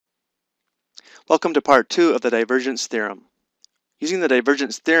Welcome to part 2 of the divergence theorem. Using the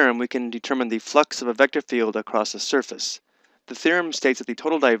divergence theorem, we can determine the flux of a vector field across a surface. The theorem states that the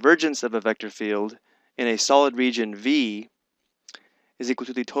total divergence of a vector field in a solid region V is equal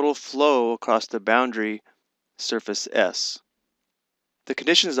to the total flow across the boundary surface S. The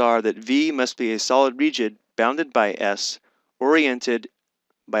conditions are that V must be a solid region bounded by S, oriented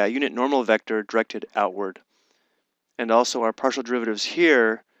by a unit normal vector directed outward. And also our partial derivatives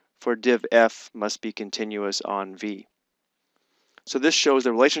here for div F must be continuous on V. So this shows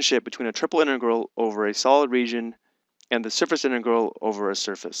the relationship between a triple integral over a solid region and the surface integral over a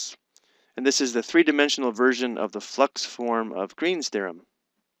surface. And this is the three-dimensional version of the flux form of Green's theorem.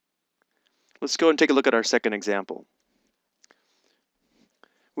 Let's go and take a look at our second example.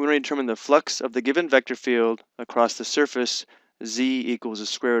 We want to determine the flux of the given vector field across the surface z equals the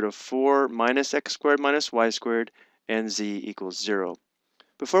square root of 4 minus x squared minus y squared and z equals 0.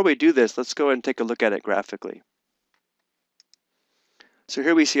 Before we do this, let's go ahead and take a look at it graphically. So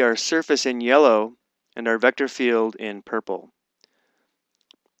here we see our surface in yellow and our vector field in purple.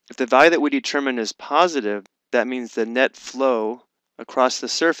 If the value that we determine is positive, that means the net flow across the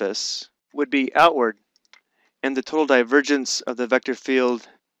surface would be outward, and the total divergence of the vector field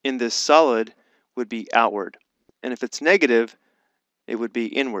in this solid would be outward. And if it's negative, it would be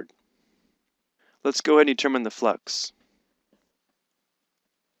inward. Let's go ahead and determine the flux.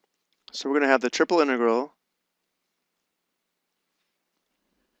 So we're going to have the triple integral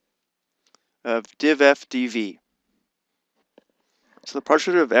of div f dv. So the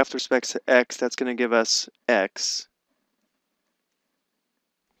partial derivative of f with respect to x, that's going to give us x,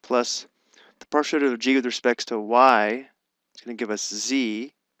 plus the partial derivative of g with respect to y is going to give us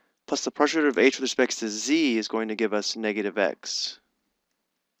z, plus the partial derivative of h with respect to z is going to give us negative x.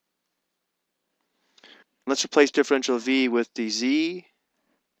 Let's replace differential v with dz,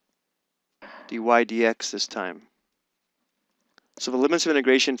 dy dx this time. So the limits of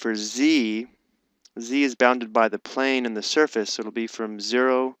integration for z is bounded by the plane and the surface, so it'll be from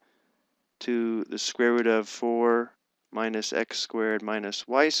 0 to the square root of 4 minus x squared minus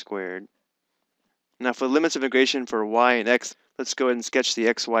y squared. Now for the limits of integration for y and x, let's go ahead and sketch the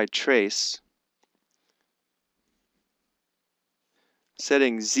xy trace.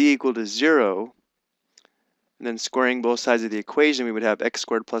 Setting z equal to 0, and then squaring both sides of the equation, we would have x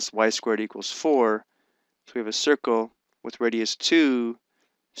squared plus y squared equals 4. So we have a circle with radius 2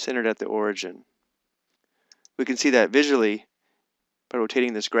 centered at the origin. We can see that visually by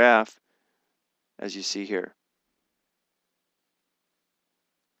rotating this graph, as you see here.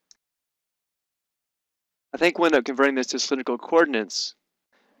 I think we'll end up converting this to cylindrical coordinates.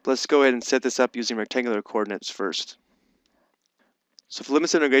 But let's go ahead and set this up using rectangular coordinates first. So for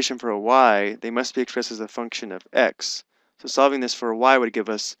limits of integration for a y, they must be expressed as a function of x. So solving this for a y would give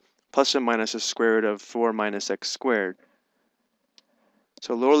us plus or minus the square root of 4 minus x squared.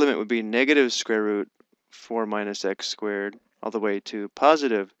 So lower limit would be negative square root 4 minus x squared all the way to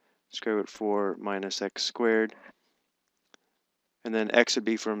positive square root 4 minus x squared. And then x would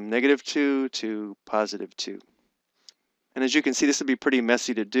be from negative 2 to positive 2. And as you can see, this would be pretty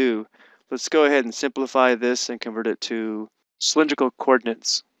messy to do. Let's go ahead and simplify this and convert it to cylindrical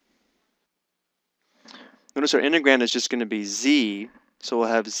coordinates. Notice our integrand is just going to be z, so we'll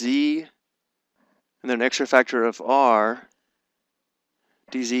have z and then an extra factor of r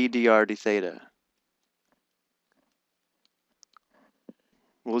dz dr d theta.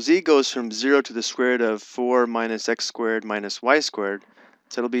 Well, z goes from 0 to the square root of 4 minus x squared minus y squared,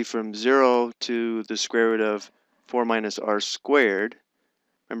 so it'll be from 0 to the square root of 4 minus r squared.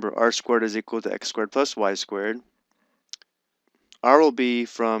 Remember, r squared is equal to x squared plus y squared. R will be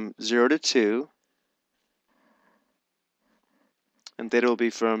from 0 to 2, and theta will be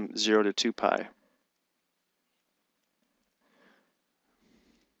from 0 to 2 pi.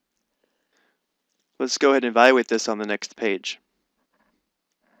 Let's go ahead and evaluate this on the next page.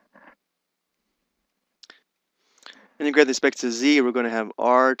 Integrate with respect to z, we're going to have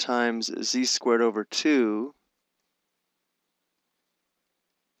r times z squared over 2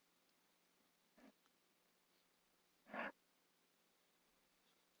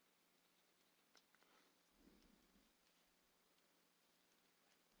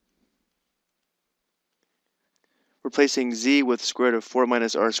 replacing z with square root of 4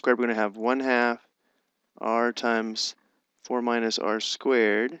 minus r squared, we're going to have 1/2 r times 4 minus r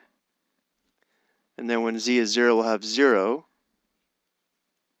squared. And then when z is 0, we'll have 0.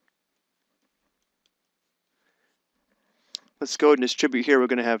 Let's go ahead and distribute here. We're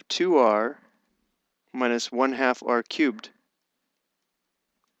going to have 2r minus 1/2 r cubed.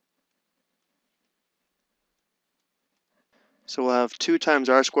 So we'll have 2 times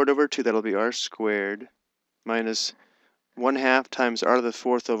r squared over 2, that'll be r squared, minus 1/2 times r to the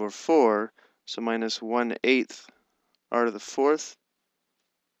 4th over 4, so minus 1/8 r to the 4th.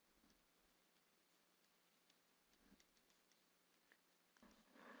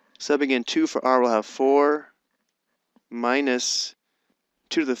 Subbing in 2 for r, we'll have 4 minus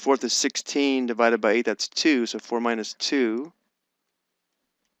 2 to the 4th is 16 divided by 8, that's 2, so 4 minus 2.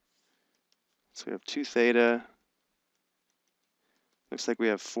 So we have 2 theta. Looks like we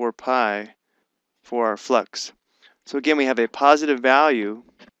have 4 pi for our flux. So again, we have a positive value,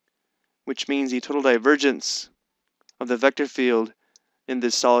 which means the total divergence of the vector field in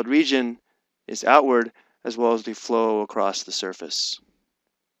this solid region is outward, as well as the flow across the surface.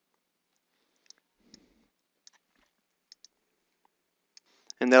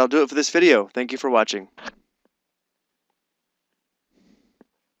 And that'll do it for this video. Thank you for watching.